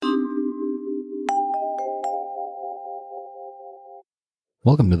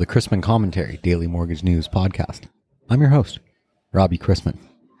Welcome to the Chrisman Commentary Daily Mortgage News Podcast. I'm your host, Robbie Chrisman.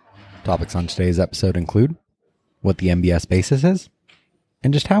 Topics on today's episode include what the MBS basis is,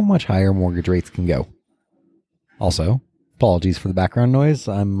 and just how much higher mortgage rates can go. Also, apologies for the background noise.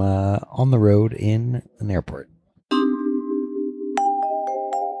 I'm on the road in an airport.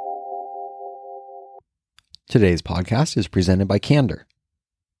 Today's podcast is presented by Candor,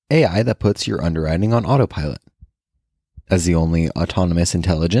 AI that puts your underwriting on autopilot. As the only autonomous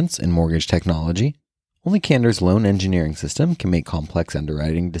intelligence in mortgage technology, only Candor's loan engineering system can make complex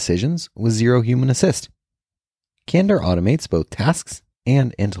underwriting decisions with zero human assist. Candor automates both tasks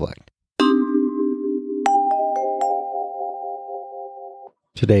and intellect.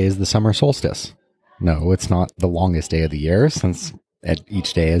 Today is the summer solstice. No, it's not the longest day of the year, since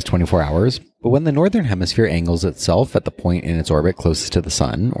each day is 24 hours. But when the northern hemisphere angles itself at the point in its orbit closest to the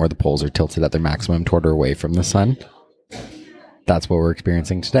sun, or the poles are tilted at their maximum toward or away from the sun, that's what we're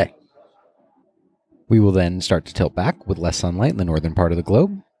experiencing today. We will then start to tilt back with less sunlight in the northern part of the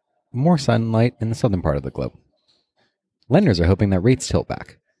globe, more sunlight in the southern part of the globe. Lenders are hoping that rates tilt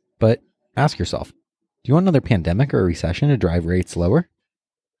back. But ask yourself, do you want another pandemic or a recession to drive rates lower?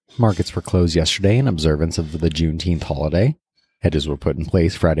 Markets were closed yesterday in observance of the Juneteenth holiday. Hedges were put in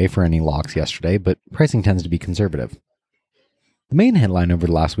place Friday for any locks yesterday, but pricing tends to be conservative. The main headline over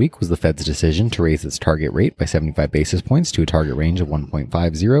the last week was the Fed's decision to raise its target rate by 75 basis points to a target range of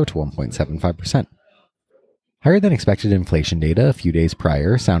 1.50 to 1.75%. Higher than expected inflation data a few days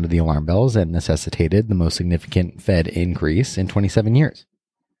prior sounded the alarm bells and necessitated the most significant Fed increase in 27 years.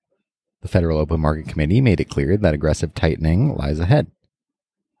 The Federal Open Market Committee made it clear that aggressive tightening lies ahead.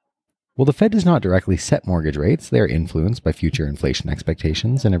 While the Fed does not directly set mortgage rates, they are influenced by future inflation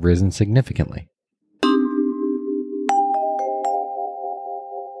expectations and have risen significantly.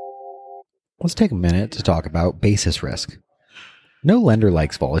 Let's take a minute to talk about basis risk. No lender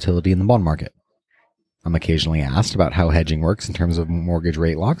likes volatility in the bond market. I'm occasionally asked about how hedging works in terms of mortgage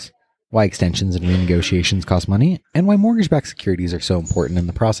rate locks, why extensions and renegotiations cost money, and why mortgage-backed securities are so important in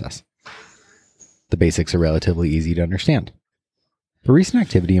the process. The basics are relatively easy to understand. The recent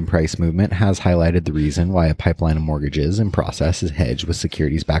activity and price movement has highlighted the reason why a pipeline of mortgages in process is hedged with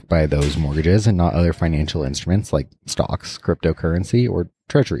securities backed by those mortgages and not other financial instruments like stocks, cryptocurrency, or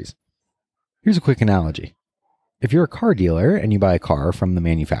treasuries. Here's a quick analogy. If you're a car dealer and you buy a car from the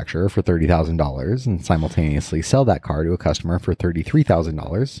manufacturer for $30,000 and simultaneously sell that car to a customer for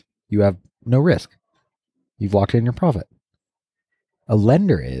 $33,000, you have no risk. You've locked in your profit. A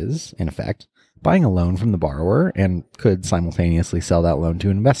lender is, in effect, buying a loan from the borrower and could simultaneously sell that loan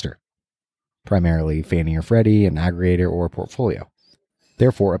to an investor, primarily Fannie or Freddie, an aggregator, or a portfolio,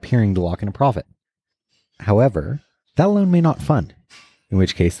 therefore appearing to lock in a profit. However, that loan may not fund, in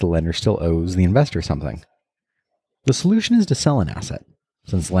which case the lender still owes the investor something. The solution is to sell an asset,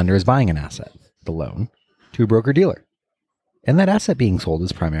 since the lender is buying an asset, the loan, to a broker-dealer. And that asset being sold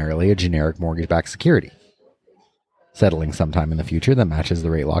is primarily a generic mortgage-backed security, settling sometime in the future that matches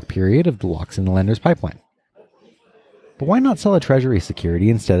the rate lock period of the locks in the lender's pipeline. But why not sell a treasury security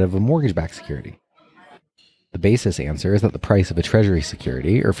instead of a mortgage-backed security? The basis answer is that the price of a treasury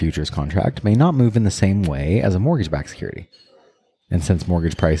security or futures contract may not move in the same way as a mortgage-backed security. And since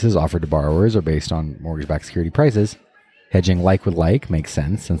mortgage prices offered to borrowers are based on mortgage-backed security prices, hedging like with like makes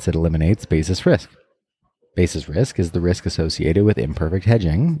sense since it eliminates basis risk. Basis risk is the risk associated with imperfect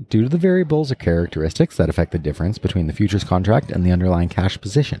hedging due to the variables or characteristics that affect the difference between the futures contract and the underlying cash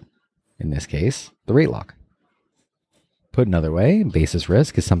position, in this case, the rate lock. Put another way, basis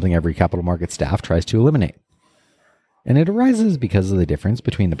risk is something every capital market staff tries to eliminate. And it arises because of the difference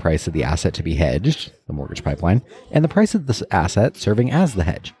between the price of the asset to be hedged, the mortgage pipeline, and the price of the asset serving as the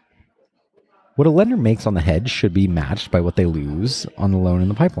hedge. What a lender makes on the hedge should be matched by what they lose on the loan in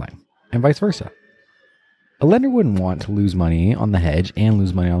the pipeline, and vice versa. A lender wouldn't want to lose money on the hedge and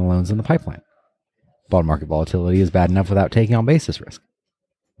lose money on the loans in the pipeline. Bond market volatility is bad enough without taking on basis risk.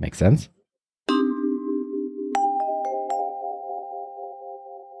 Make sense?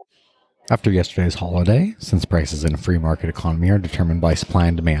 After yesterday's holiday, since prices in a free market economy are determined by supply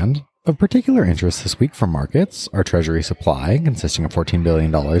and demand, of particular interest this week for markets are Treasury supply, consisting of $14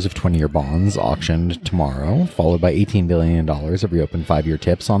 billion of 20-year bonds auctioned tomorrow, followed by $18 billion of reopened 5-year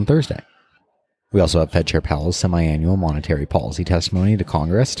tips on Thursday. We also have Fed Chair Powell's semi-annual monetary policy testimony to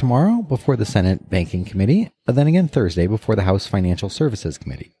Congress tomorrow before the Senate Banking Committee, and then again Thursday before the House Financial Services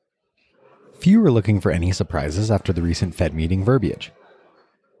Committee. Few are looking for any surprises after the recent Fed meeting verbiage.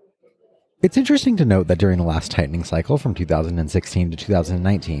 It's interesting to note that during the last tightening cycle from 2016 to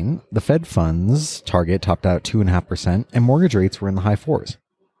 2019, the Fed funds target topped out at 2.5% and mortgage rates were in the high 4s.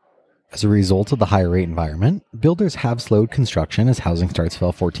 As a result of the higher rate environment, builders have slowed construction as housing starts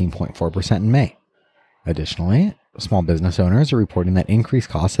fell 14.4% in May. Additionally, small business owners are reporting that increased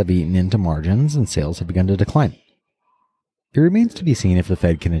costs have eaten into margins and sales have begun to decline. It remains to be seen if the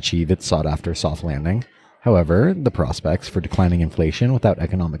Fed can achieve its sought-after soft landing. However, the prospects for declining inflation without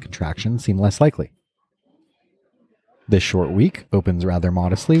economic contraction seem less likely. This short week opens rather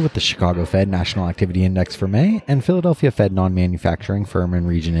modestly with the Chicago Fed National Activity Index for May and Philadelphia Fed non-manufacturing firm and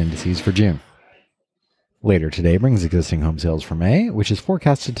region indices for June. Later today brings existing home sales for May, which is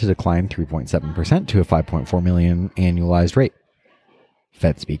forecasted to decline 3.7% to a 5.4 million annualized rate.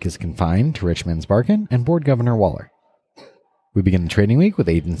 Fed speak is confined to Rich Barkin and Board Governor Waller. We begin the trading week with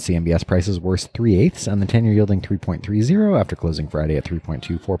agency MBS prices worse 3/8 and the 10-year yielding 3.30 after closing Friday at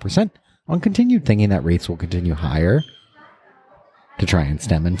 3.24% on continued thinking that rates will continue higher to try and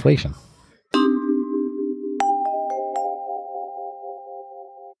stem inflation.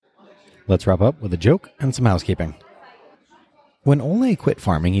 Let's wrap up with a joke and some housekeeping. When Ole quit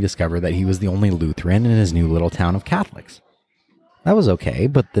farming, he discovered that he was the only Lutheran in his new little town of Catholics. That was okay,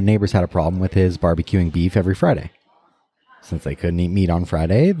 but the neighbors had a problem with his barbecuing beef every Friday. Since they couldn't eat meat on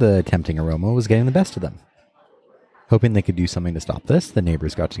Friday, the tempting aroma was getting the best of them. Hoping they could do something to stop this, the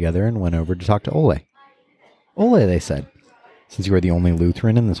neighbors got together and went over to talk to Ole. Ole, they said, since you are the only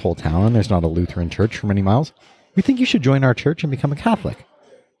Lutheran in this whole town and there's not a Lutheran church for many miles, we think you should join our church and become a Catholic.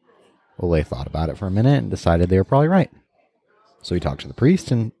 Ole thought about it for a minute and decided they were probably right. So he talked to the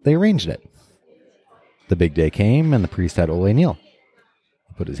priest and they arranged it. The big day came and the priest had Ole kneel.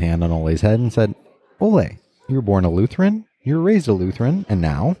 He put his hand on Ole's head and said, Ole, you were born a Lutheran, you were raised a Lutheran, and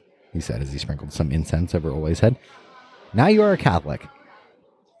now, he said as he sprinkled some incense over Ole's head, now you are a Catholic.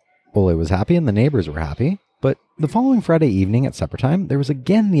 Ole was happy and the neighbors were happy, but the following Friday evening at supper time, there was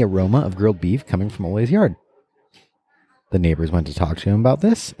again the aroma of grilled beef coming from Ole's yard. The neighbors went to talk to him about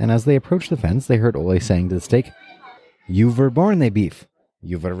this, and as they approached the fence, they heard Ole saying to the steak, You were born the beef,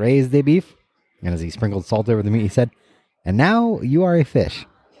 you were raised the beef, and as he sprinkled salt over the meat, he said, and now you are a fish.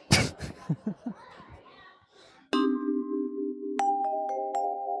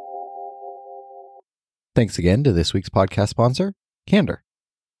 Thanks again to this week's podcast sponsor, Candor,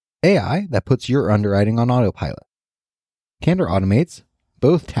 AI that puts your underwriting on autopilot. Candor automates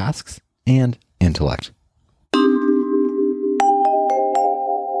both tasks and intellect.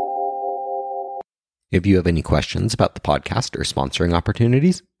 If you have any questions about the podcast or sponsoring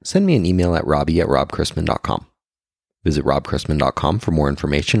opportunities, send me an email at robbie@robchrisman.com. Visit robchrisman.com for more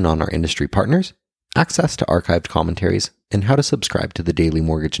information on our industry partners, access to archived commentaries, and how to subscribe to the daily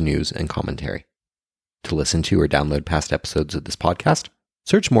mortgage news and commentary. To listen to or download past episodes of this podcast,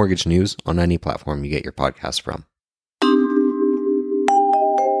 search Mortgage News on any platform you get your podcasts from.